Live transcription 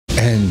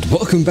And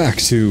welcome back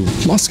to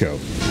Moscow,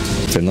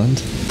 Finland,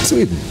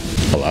 Sweden,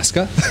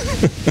 Alaska.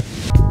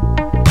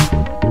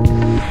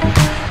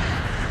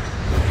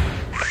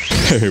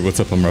 Hey,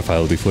 what's up? I'm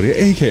Rafael de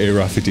Furia, aka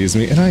Rafi D is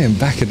me, and I am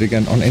back at it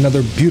again on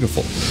another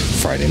beautiful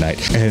Friday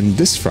night. And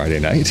this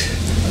Friday night,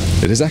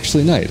 it is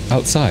actually night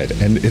outside,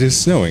 and it is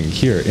snowing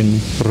here in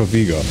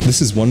Rovigo. This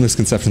is one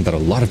misconception that a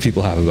lot of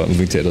people have about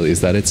moving to Italy,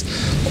 is that it's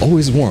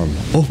always warm,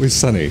 always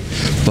sunny,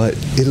 but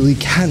Italy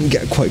can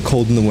get quite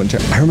cold in the winter.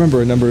 I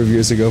remember a number of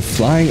years ago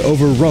flying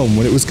over Rome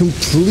when it was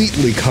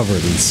completely covered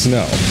in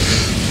snow.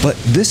 But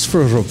this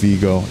for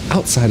Rovigo,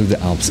 outside of the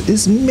Alps,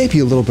 is maybe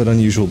a little bit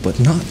unusual, but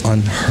not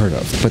unheard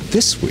of. But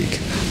this week,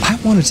 I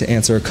wanted to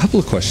answer a couple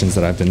of questions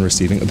that I've been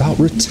receiving about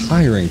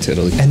retiring to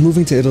Italy and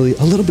moving to Italy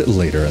a little bit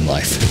later in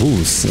life.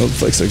 Ooh,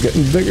 snowflakes are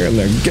getting bigger and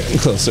they're getting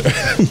closer.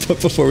 But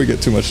before we get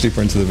too much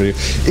deeper into the video,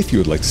 if you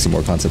would like to see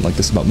more content like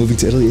this about moving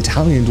to Italy,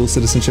 Italian dual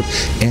citizenship,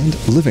 and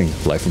living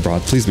life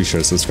abroad, please be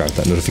sure to subscribe with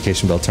that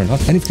notification bell turned on.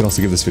 And if you could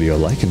also give this video a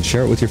like and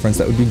share it with your friends,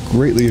 that would be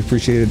greatly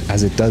appreciated,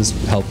 as it does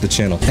help the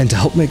channel. And to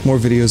help make more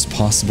videos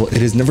possible,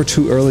 it is never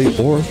too early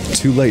or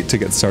too late to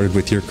get started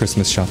with your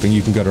Christmas shopping.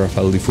 You can go to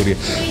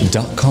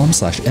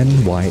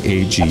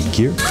rafaeldefuria.com/NYAG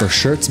gear for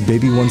shirts,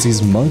 baby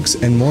onesies, mugs,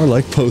 and more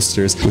like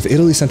posters with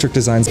Italy-centric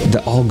designs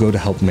that all go to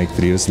help make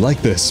videos like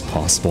this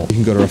possible. You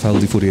can go to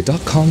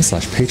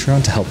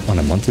rafaeldefuria.com/Patreon to help on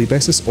a monthly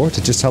basis, or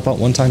to just help out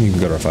one time, you can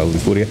go to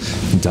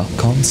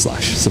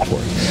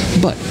rafaeldefuria.com/support.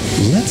 But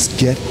let's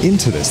get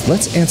into this.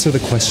 Let's answer the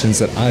questions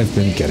that I've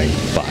been getting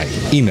by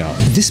email.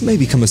 This may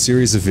become a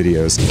series of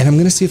videos, and I'm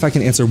going to see if I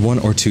can answer one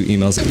or two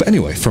emails. But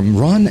anyway, from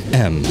Ron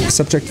M,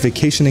 subject: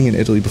 vacationing in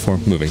Italy before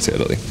moving to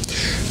Italy.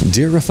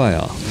 Dear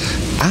Rafael,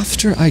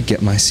 after I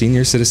get my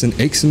senior citizen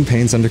aches and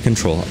pains under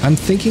control, I'm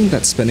thinking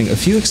that spending a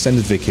few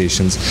extended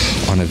vacations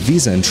on a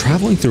visa and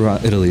traveling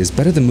throughout Italy is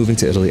better than moving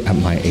to Italy at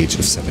my age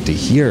of 70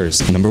 years.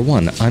 Number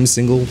one, I'm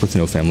single with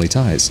no family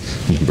ties.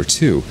 Number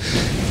two,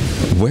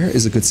 where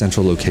is a good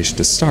central location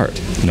to start?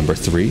 Number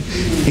three,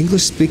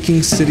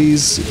 English-speaking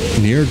cities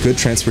near good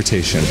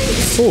transportation.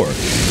 Four,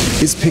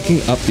 is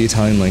picking up the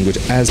Italian language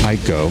as I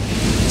go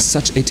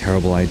such a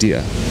terrible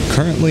idea?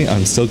 Currently,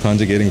 I'm still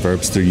conjugating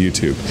verbs through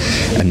YouTube.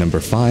 And number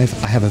five,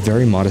 I have a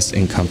very modest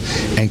income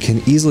and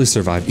can easily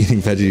survive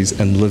eating veggies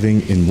and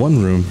living in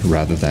one room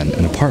rather than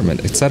an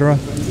apartment, etc.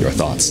 Your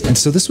thoughts? And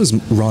so this was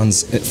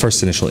Ron's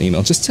first initial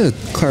email. Just to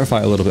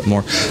clarify a little bit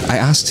more, I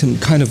asked him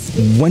kind of,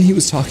 when he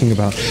was talking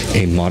about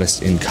a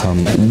modest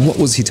income, what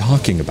was he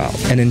talking about?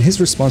 And in his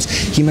response,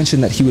 he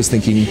mentioned that he was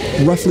thinking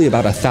roughly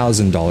about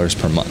 $1,000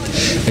 per month.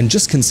 And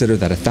just consider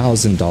that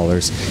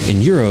 $1,000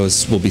 in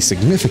euros will be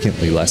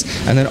significantly less.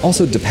 And then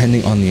also,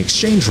 depending on the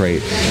exchange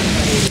rate,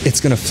 it's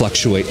going to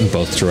fluctuate in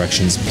both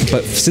directions.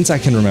 But since I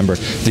can remember,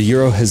 the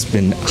euro has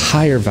been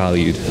higher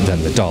valued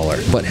than the dollar,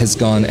 but has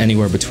gone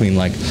anywhere between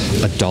like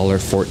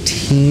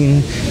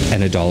 $1.14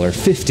 and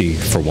 $1.50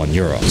 for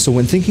 €1. So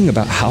when thinking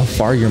about how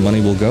far your money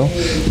will go,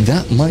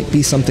 that might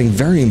be something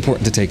very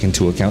important to take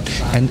into account,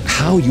 and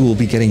how you will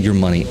be getting your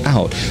money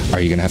out. Are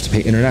you going to have to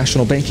pay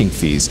international banking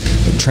fees,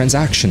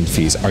 transaction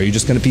fees? Are you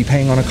just going to be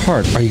paying on a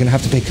card? Are you going to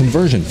have to pay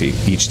conversion fee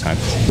each time?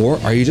 Or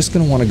are you just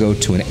going to want to go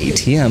to an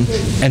ATM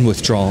and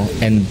withdraw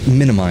and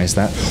minimize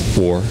that?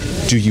 Or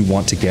do you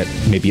want to get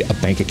maybe a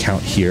bank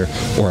account here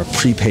or a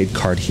prepaid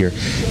card here,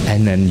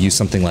 and then use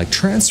something like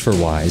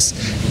TransferWise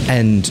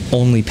and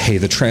only pay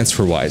the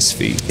TransferWise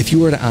fee? If you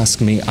were to ask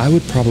me, I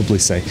would probably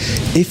say,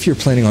 if you're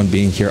planning on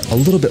being here a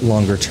little bit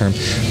longer term,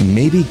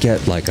 maybe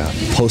get like a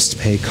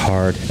post-pay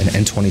card, an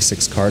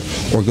N26 card,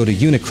 or go to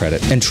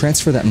Unicredit and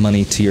transfer that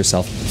money to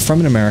yourself from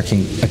an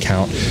American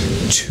account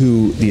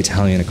to the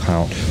Italian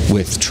account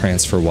with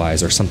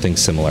TransferWise or something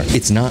similar.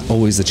 It's not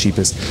always the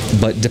cheapest,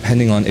 but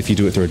depending on if you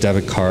do it through a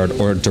debit card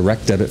or a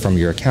direct debit from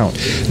your account,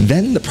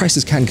 then the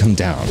prices can come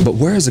down. But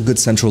where is a good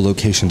central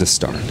location to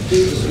start?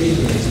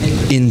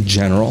 In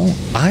general,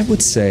 I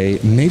would say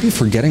maybe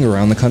for getting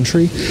around the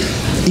country,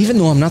 even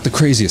though I'm not the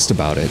craziest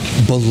about it,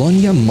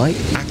 Bologna might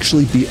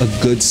actually be a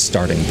good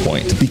starting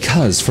point,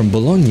 because from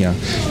Bologna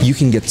you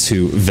can get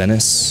to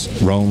Venice,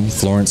 Rome,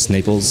 Florence,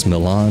 Naples,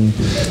 Milan,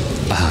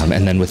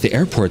 and then with the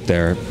airport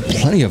there,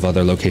 plenty of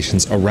other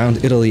locations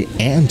around Italy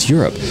and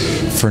Europe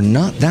for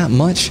not that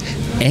much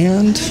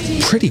and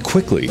pretty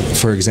quickly.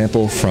 For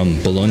example,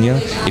 from Bologna,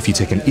 if you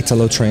take an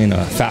Italo train,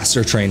 a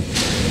faster train,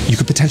 you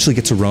could potentially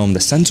get to Rome, the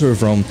center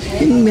of Rome,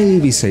 in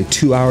maybe say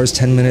 2 hours,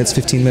 10 minutes,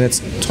 15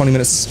 minutes, 20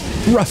 minutes,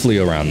 roughly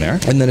around there.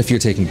 And then if you're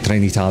taking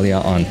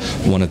Trenitalia on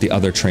one of the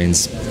other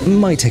trains, it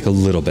might take a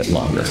little bit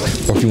longer.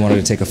 Or if you wanted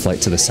to take a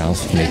flight to the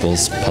south,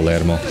 Naples,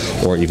 Palermo,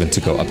 or even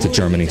to go up to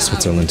Germany,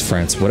 Switzerland,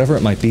 France, whatever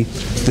it might be,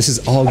 this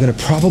is all going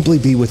to probably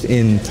be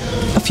within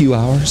a few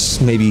hours,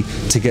 maybe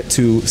to get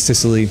to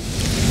Sicily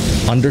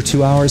under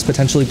 2 hours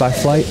potentially by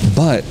flight.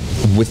 But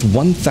with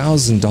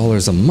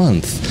 $1,000 a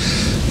month,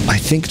 I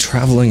think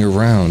traveling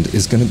around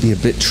is going to be a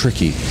bit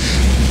tricky.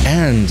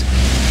 And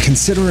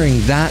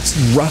considering that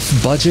rough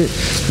budget,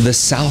 the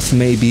south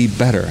may be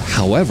better.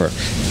 However,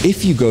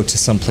 if you go to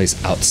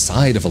someplace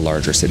outside of a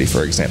larger city,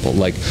 for example,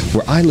 like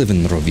where I live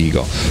in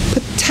Rovigo,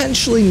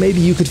 potentially maybe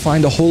you could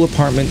find a whole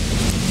apartment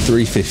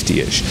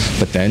 350-ish.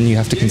 But then you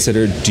have to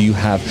consider, do you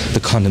have the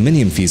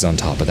condominium fees on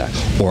top of that?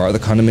 Or are the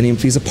condominium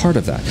fees a part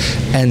of that?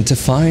 And to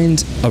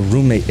find a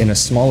roommate in a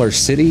smaller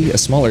city, a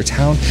smaller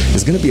town,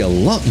 is going to be a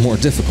lot more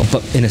difficult.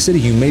 But in a city,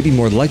 you may be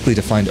more likely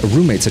to find a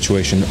roommate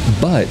situation,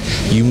 but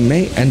you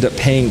may end up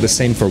paying the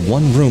same for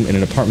one room in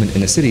an apartment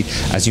in a city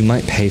as you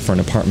might pay for an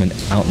apartment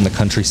out in the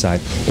countryside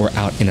or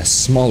out in a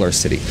smaller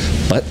city.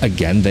 But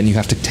again, then you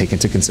have to take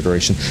into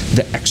consideration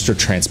the extra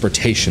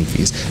transportation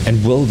fees.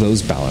 And will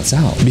those balance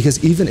out?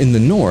 Because even in the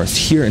north,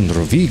 here in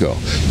Rovigo,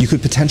 you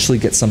could potentially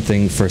get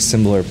something for a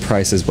similar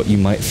price as what you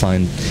might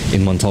find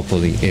in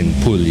Montopoli in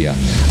Puglia.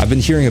 I've been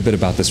hearing a bit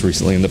about this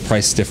recently, and the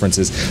price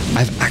differences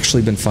I've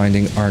actually been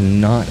finding are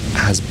not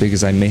as big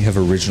as I may have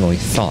originally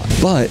thought.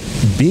 But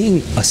being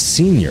a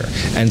senior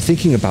and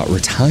thinking about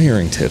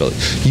retiring to Italy,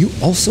 you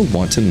also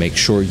want to make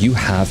sure you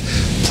have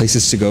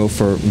places to go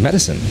for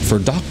medicine, for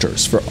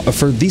doctors,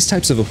 for these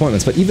types of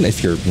appointments. But even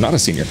if you're not a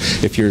senior,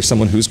 if you're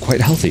someone who's quite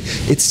healthy,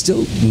 it's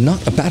still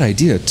not a bad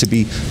idea to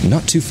be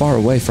not too far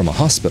away from a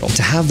hospital,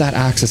 to have that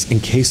access in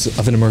case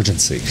of an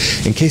emergency,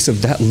 in case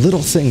of that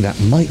little thing that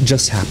might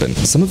just happen.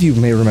 Some of you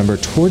may remember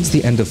towards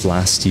the end of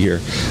last year,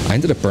 I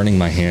ended up burning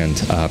my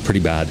hand pretty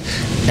bad,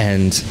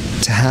 and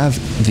to have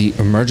the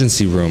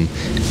emergency room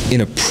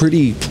in a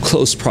pretty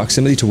close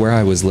proximity to where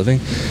I was living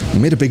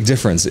made a big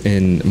difference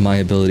in my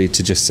ability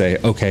to just say,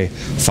 okay,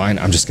 fine,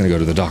 I'm just going to go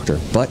to the doctor.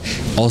 But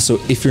also,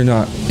 if you're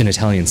not an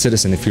Italian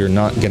citizen, if you're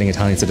not getting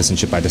Italian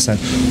citizenship by descent,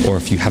 or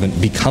if you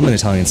haven't become an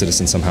Italian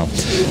citizen somehow,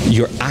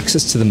 your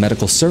access to the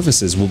medical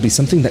services will be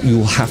something that you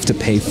will have to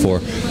pay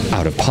for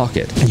out of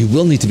pocket. You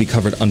will need to be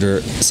covered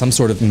under some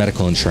sort of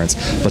medical insurance,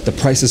 but the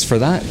prices for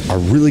that are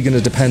really going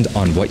to depend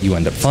on what you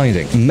end up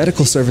finding.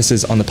 Medical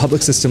services on the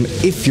public system,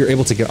 if you're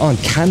able to get on,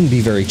 can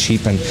be very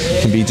cheap and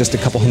can be just a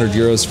couple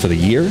 €100 for the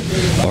year,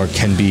 or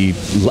can be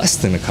less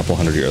than a couple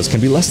 €100, can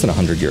be less than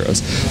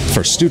 €100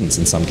 for students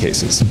in some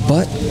cases.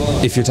 But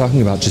if you're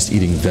talking about just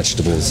eating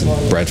vegetables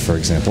and bread, for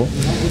example,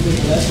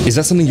 is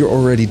that something you're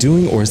already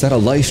doing, or is that a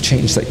life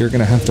change that you're going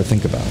to have to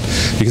think about?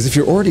 Because if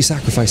you're already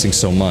sacrificing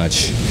so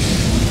much,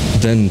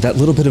 then that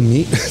little bit of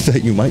meat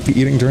that you might be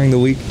eating during the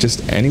week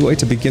just anyway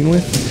to begin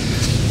with,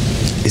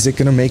 is it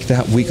going to make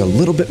that week a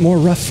little bit more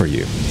rough for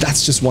you?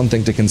 That's just one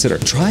thing to consider.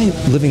 Try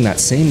living that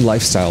same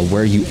lifestyle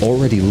where you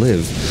already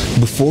live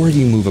before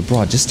you move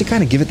abroad, just to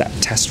kind of give it that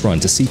test run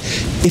to see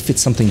if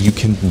it's something you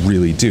can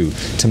really do,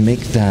 to make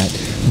that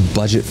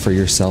budget for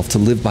yourself, to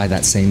live by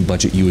that same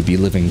budget you would be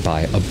living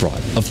by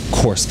abroad. Of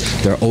course,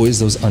 there are always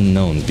those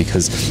unknowns,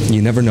 because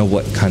you never know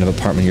what kind of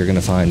apartment you're going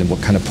to find and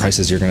what kind of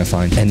prices you're going to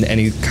find, and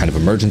any kind of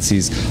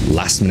emergencies,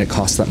 last minute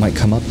costs that might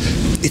come up.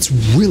 It's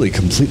really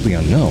completely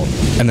unknown.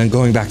 And then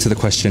going back to the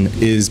question,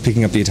 is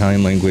picking up the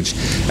Italian language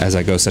as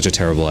I go such a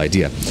terrible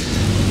idea?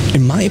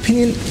 In my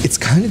opinion, it's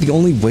kind of the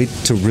only way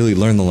to really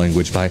learn the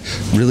language, by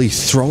really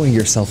throwing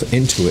yourself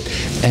into it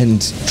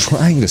and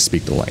trying to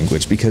speak the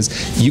language, because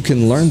you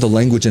can learn the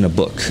language in a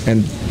book.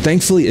 And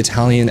thankfully,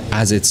 Italian,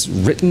 as it's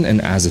written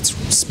and as it's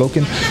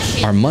spoken,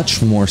 are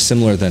much more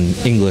similar than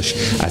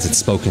English as it's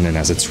spoken and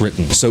as it's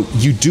written. So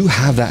you do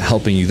have that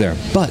helping you there.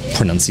 But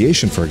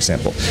pronunciation, for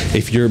example,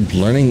 if you're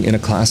learning in a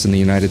class in the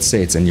United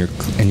States and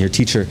your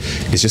teacher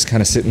is just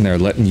kind of sitting there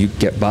letting you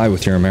get by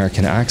with your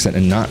American accent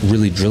and not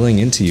really drilling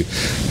into you,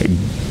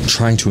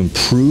 trying to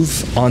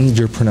improve on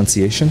your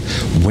pronunciation,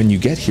 when you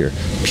get here,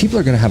 people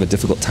are going to have a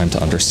difficult time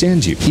to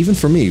understand you. Even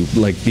for me,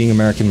 like being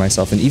American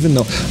myself, and even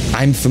though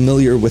I'm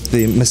familiar with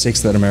the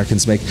mistakes that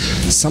Americans make,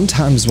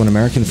 sometimes when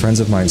American friends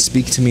of mine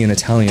speak to me in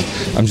Italian,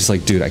 I'm just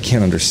like, dude, I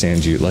can't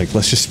understand you. Like,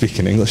 let's just speak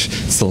in English.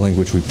 It's the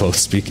language we both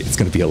speak. It's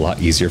going to be a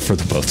lot easier for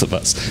the both of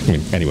us. I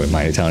mean, anyway,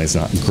 my Italian's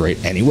not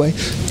great anyway.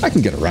 I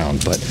can get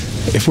around, but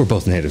if we're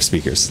both native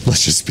speakers,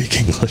 let's just speak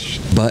English.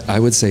 But I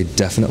would say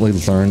definitely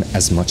learn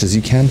as much as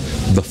you can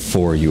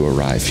before you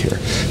arrive here,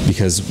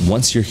 because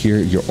once you're here,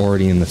 you're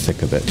already in the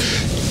thick of it.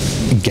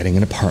 Getting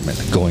an apartment,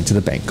 going to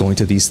the bank, going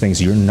to these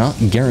things, you're not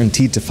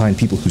guaranteed to find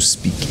people who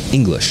speak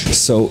English.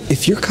 So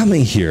if you're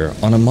coming here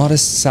on a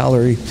modest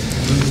salary,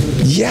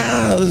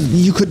 yeah,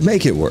 you could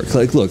make it work.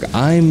 Like, look,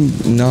 I'm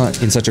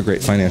not in such a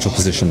great financial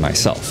position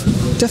myself.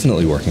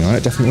 Definitely working on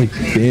it, definitely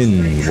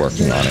been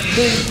working on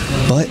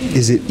it. But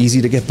is it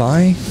easy to get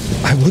by?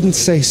 I wouldn't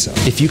say so.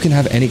 If you can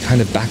have any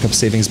kind of backup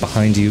savings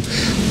behind you,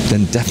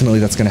 then definitely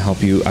that's going to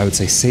help you. I would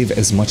say save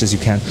as much as you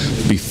can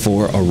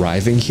before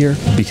arriving here,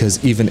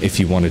 because even if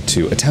you wanted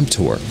to attempt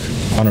to work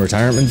on a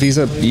retirement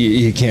visa,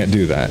 you can't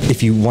do that.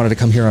 If you wanted to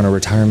come here on a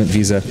retirement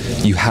visa,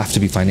 you have to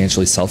be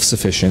financially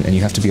self-sufficient, and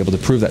you have to be able to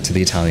prove that to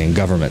the Italian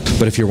government.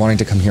 But if you're wanting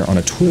to come here on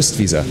a tourist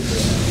visa,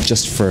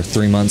 just for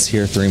 3 months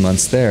here, 3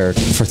 months there,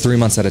 for 3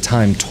 months at a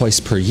time, twice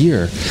per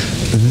year,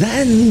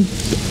 then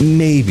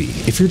maybe.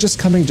 If you're just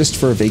coming just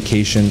for a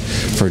vacation,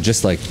 for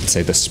just like,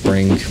 say, the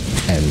spring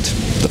and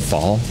the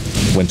fall,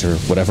 winter,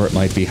 whatever it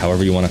might be,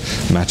 however you want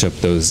to match up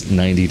those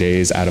 90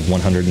 days out of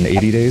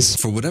 180 days.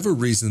 For whatever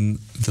reason,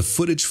 the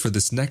footage for this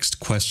this next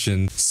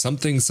question, some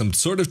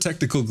sort of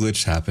technical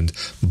glitch happened.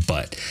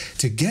 But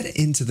to get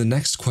into the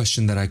next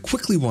question that I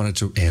quickly wanted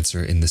to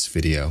answer in this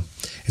video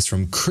is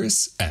from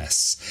Chris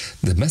S.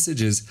 The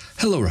message is,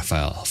 "Hello,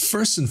 Rafael.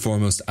 First and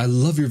foremost, I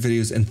love your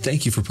videos and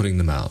thank you for putting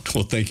them out."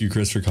 Well, thank you,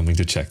 Chris, for coming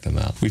to check them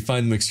out. We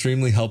find them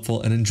extremely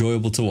helpful and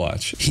enjoyable to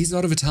watch. He's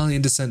not of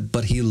Italian descent,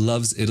 but he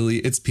loves Italy,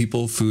 its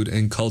people, food,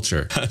 and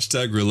culture.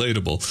 Hashtag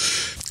relatable.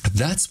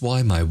 That's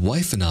why my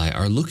wife and I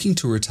are looking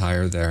to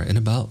retire there in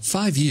about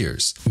 5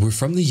 years. We're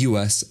from the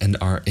US and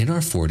are in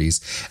our 40s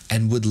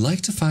and would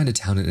like to find a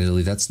town in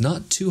Italy that's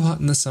not too hot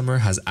in the summer,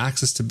 has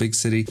access to big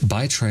city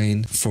by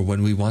train for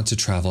when we want to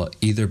travel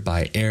either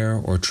by air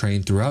or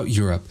train throughout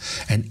Europe,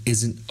 and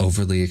isn't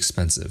overly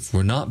expensive.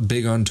 We're not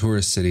big on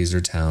tourist cities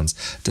or towns.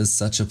 Does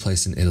such a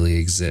place in Italy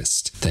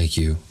exist? Thank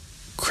you,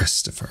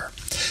 Christopher.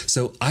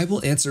 So I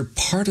will answer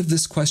part of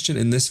this question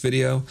in this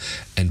video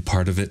and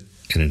part of it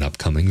in an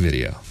upcoming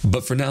video.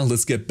 But for now,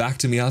 let's get back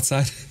to me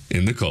outside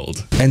in the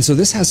cold. And so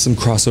this has some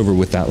crossover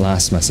with that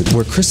last message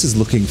where Chris is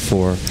looking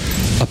for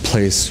a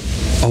place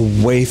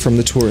away from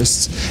the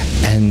tourists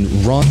and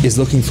Ron is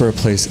looking for a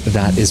place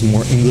that is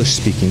more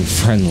English-speaking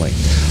friendly.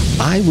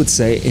 I would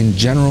say in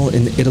general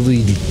in Italy,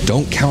 you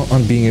don't count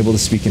on being able to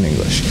speak in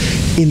English.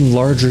 In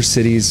larger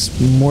cities,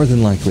 more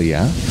than likely,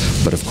 yeah.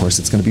 But of course,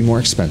 it's going to be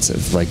more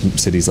expensive, like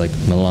cities like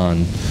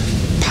Milan,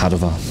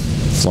 Padova,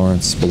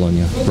 Florence,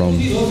 Bologna, Rome,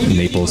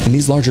 Naples. In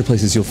these larger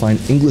places, you'll find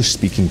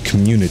English-speaking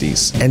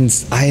communities. And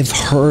I've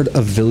heard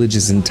of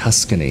villages in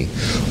Tuscany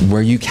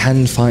where you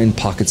can find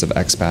pockets of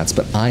expats,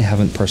 but I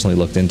haven't personally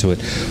looked into it.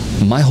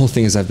 My whole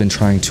thing is I've been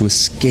trying to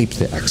escape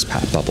the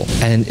expat bubble.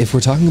 And if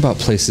we're talking about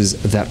places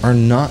that are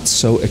not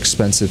so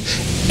expensive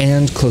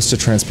and close to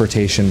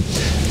transportation,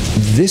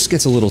 this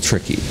gets a little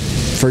tricky.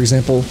 For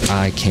example,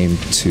 I came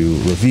to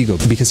Rovigo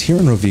because here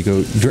in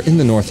Rovigo, you're in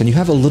the north and you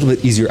have a little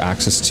bit easier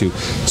access to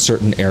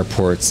certain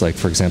airports. Like,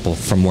 for example,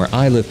 from where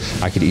I live,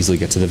 I could easily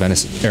get to the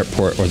Venice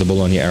airport or the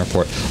Bologna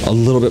airport. A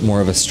little bit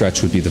more of a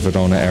stretch would be the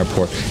Verona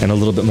airport, and a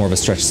little bit more of a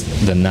stretch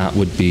than that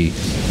would be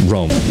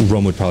Rome.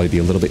 Rome would probably be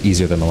a little bit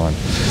easier than Milan.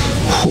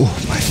 Oh,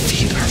 my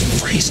feet are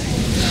freezing.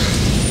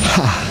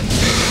 Ha.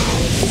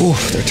 Oh,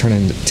 they're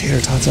turning into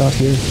tater tots out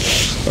here.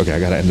 Okay, I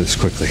gotta end this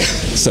quickly.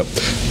 So,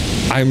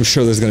 I'm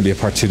sure there's going to be a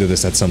part 2 to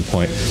this at some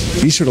point.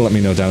 Be sure to let me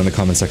know down in the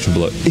comment section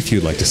below if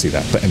you'd like to see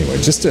that. But anyway,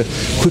 just to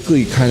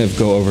quickly kind of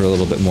go over it a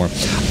little bit more,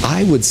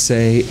 I would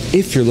say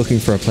if you're looking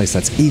for a place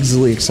that's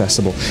easily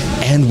accessible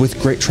and with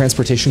great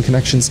transportation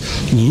connections,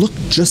 look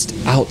just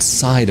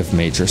outside of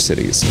major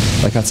cities.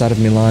 Like outside of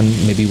Milan,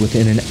 maybe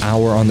within an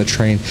hour on the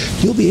train,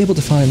 you'll be able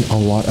to find a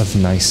lot of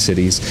nice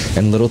cities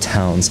and little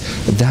towns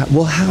that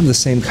will have the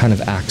same kind of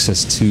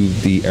access to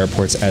the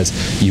airports as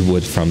you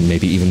would from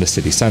maybe even the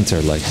city center,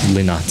 like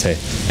Linate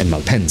and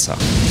Malpensa,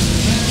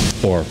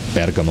 or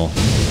Bergamo,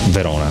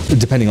 Verona,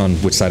 depending on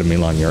which side of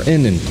Milan you're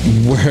in and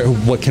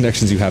what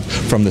connections you have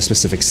from the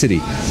specific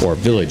city or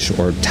village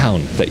or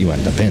town that you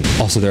end up in.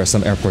 Also, there are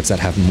some airports that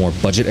have more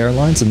budget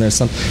airlines, and there's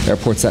some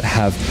airports that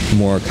have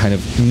more kind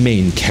of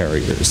main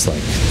carriers,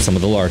 like some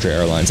of the larger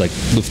airlines like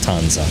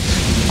Lufthansa,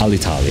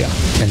 Alitalia,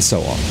 and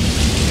so on.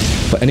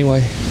 But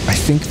anyway, I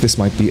think this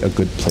might be a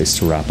good place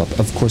to wrap up.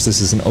 Of course, this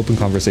is an open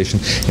conversation,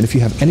 and if you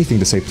have anything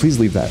to say, please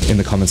leave that in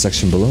the comment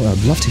section below.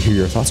 I'd love to hear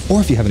your thoughts,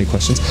 or if you have any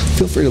questions,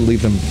 feel free to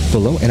leave them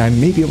below, and I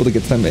may be able to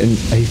get them in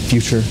a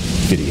future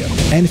video.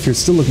 And if you're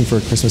still looking for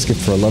a Christmas gift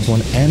for a loved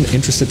one and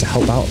interested to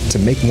help out to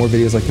make more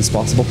videos like this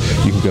possible,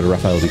 you can go to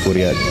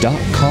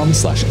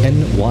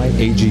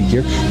rafaeldifuria.com/NYAG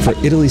gear for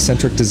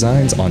Italy-centric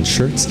designs on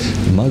shirts,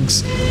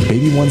 mugs,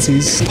 baby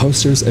onesies,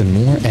 posters, and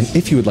more. And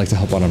if you would like to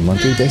help out on a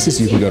monthly basis,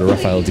 you can go to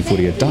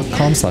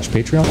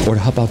rafaeldifuria.com/Patreon, or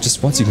to help out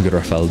just once, you can go to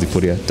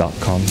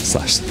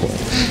rafaeldifuria.com/support.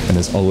 And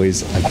as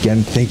always,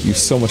 again, thank you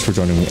so much for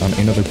joining me on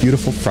another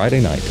beautiful Friday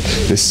night.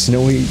 This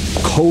snowy,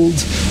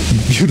 cold,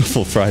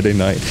 beautiful Friday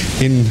night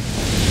in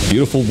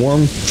beautiful,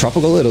 warm,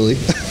 tropical Italy.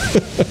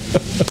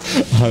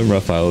 I'm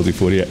Rafael Di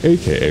Furia,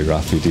 aka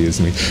Rafi D is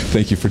me.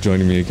 Thank you for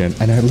joining me again,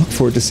 and I look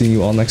forward to seeing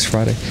you all next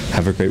Friday.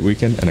 Have a great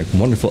weekend and a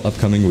wonderful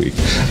upcoming week,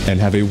 and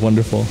have a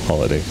wonderful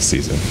holiday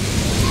season.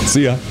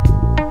 See ya!